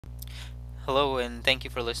Hello, and thank you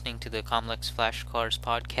for listening to the COMLEX Flashcards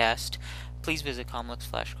podcast. Please visit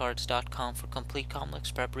COMLEXFlashcards.com for complete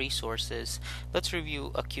COMLEX prep resources. Let's review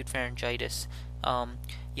acute pharyngitis.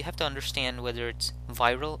 You have to understand whether it's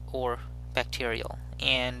viral or bacterial,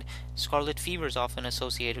 and scarlet fever is often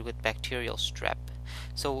associated with bacterial strep.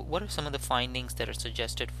 So, what are some of the findings that are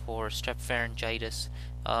suggested for strep pharyngitis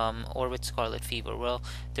or with scarlet fever? Well,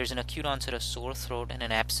 there's an acute onset of sore throat and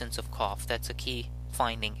an absence of cough. That's a key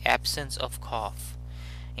finding. Absence of cough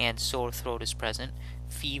and sore throat is present.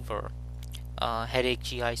 Fever, headache,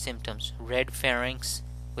 GI symptoms, red pharynx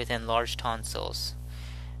with enlarged tonsils,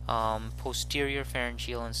 posterior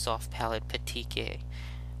pharyngeal and soft palate petechiae,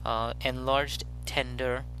 enlarged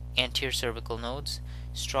tender anterior cervical nodes,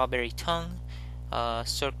 strawberry tongue,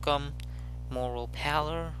 circummoral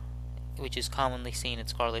pallor, which is commonly seen in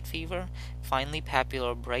scarlet fever. Finally,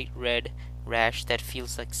 papular bright red rash that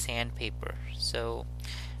feels like sandpaper. So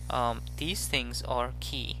these things are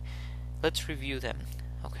key. Let's review them.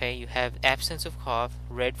 Okay, you have absence of cough,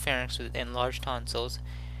 red pharynx with enlarged tonsils,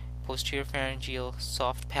 posterior pharyngeal,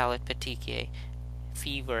 soft palate petechiae,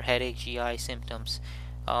 fever, headache, GI symptoms.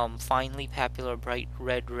 Finally, papular bright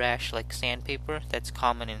red rash like sandpaper. That's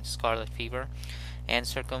common in scarlet fever, and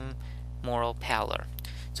circummoral pallor.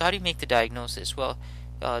 So how do you make the diagnosis? Well,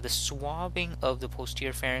 the swabbing of the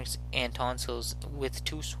posterior pharynx and tonsils with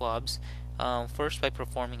two swabs, first by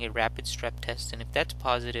performing a rapid strep test, and if that's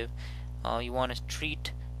positive, you want to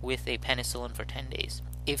treat with a penicillin for 10 days.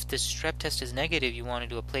 If the strep test is negative, you want to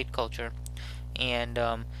do a plate culture, and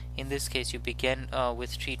in this case you begin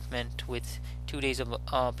with treatment with 2 days of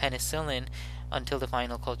penicillin until the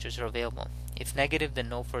final cultures are available. If negative, then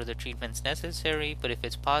no further treatment is necessary, but if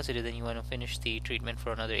it's positive, then you want to finish the treatment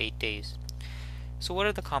for another 8 days. So what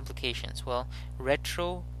are the complications? Well,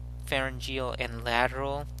 retropharyngeal and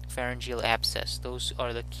lateral pharyngeal abscess, those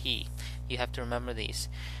are the key. You have to remember these.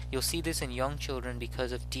 You'll see this in young children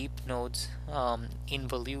because of deep nodes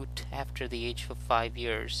involute after the age of 5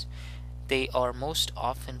 years. They are most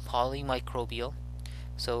often polymicrobial,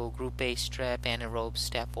 so group A strep, anaerobe,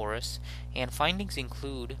 Staph aureus, and findings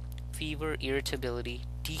include fever, irritability,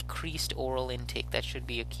 decreased oral intake, that should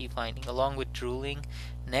be a key finding, along with drooling,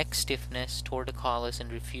 neck stiffness, torticollis,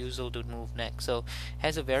 and refusal to move neck. So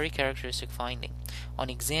has a very characteristic finding. On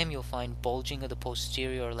exam, you'll find bulging of the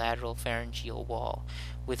posterior or lateral pharyngeal wall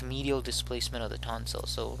with medial displacement of the tonsil.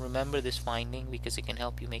 So remember this finding because it can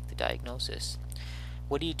help you make the diagnosis.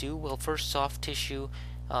 What do? Well, first soft tissue,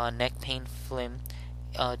 neck pain, phlegm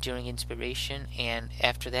during inspiration, and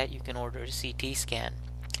after that you can order a CT scan.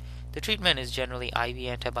 The treatment is generally IV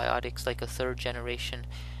antibiotics like a third generation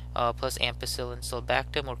plus ampicillin,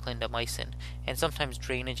 sulbactam, or clindamycin, and sometimes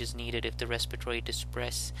drainage is needed if the respiratory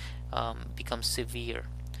distress becomes severe.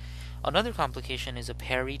 Another complication is a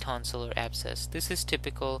peritonsillar abscess. This is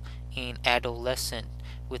typical in adolescent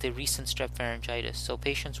with a recent strep pharyngitis. So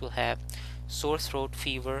patients will have sore throat,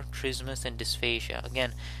 fever, trismus, and dysphagia.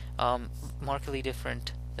 Again, markedly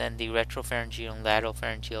different than the retropharyngeal and lateral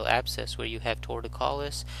pharyngeal abscess, where you have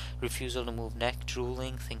torticollis, refusal to move neck,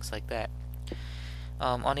 drooling, things like that.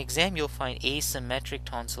 On exam, you'll find asymmetric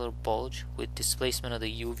tonsillar bulge with displacement of the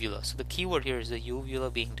uvula. So the key word here is the uvula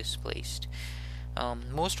being displaced.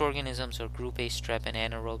 Most organisms are group A strep and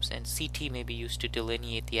anaerobes, and CT may be used to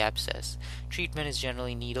delineate the abscess. Treatment is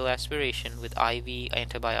generally needle aspiration with IV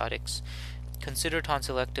antibiotics. Consider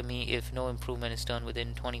tonsillectomy if no improvement is done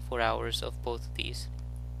within 24 hours of both of these.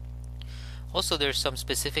 Also, there are some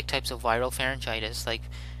specific types of viral pharyngitis, like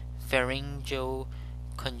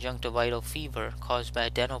pharyngoconjunctival fever caused by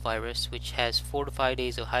adenovirus, which has 4 to 5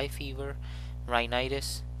 days of high fever,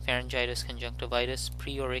 rhinitis, pharyngitis conjunctivitis,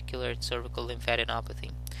 preauricular and cervical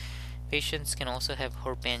lymphadenopathy. Patients can also have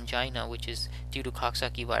herp angina, which is due to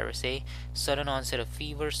Coxsackie virus A, sudden onset of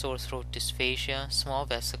fever, sore throat, dysphagia, small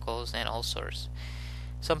vesicles, and ulcers.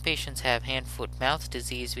 Some patients have hand-foot-mouth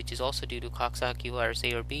disease, which is also due to Coxsackie virus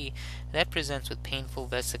A or B, and that presents with painful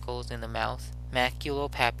vesicles in the mouth,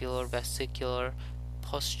 maculopapular, vesicular,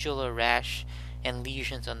 pustular rash, and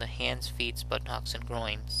lesions on the hands, feet, buttocks, and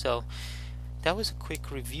groin. So that was a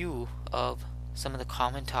quick review of some of the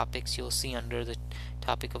common topics you'll see under the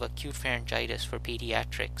topic of acute pharyngitis for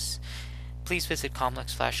pediatrics. Please visit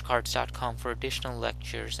COMLEXFlashcards.com for additional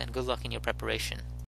lectures, and good luck in your preparation.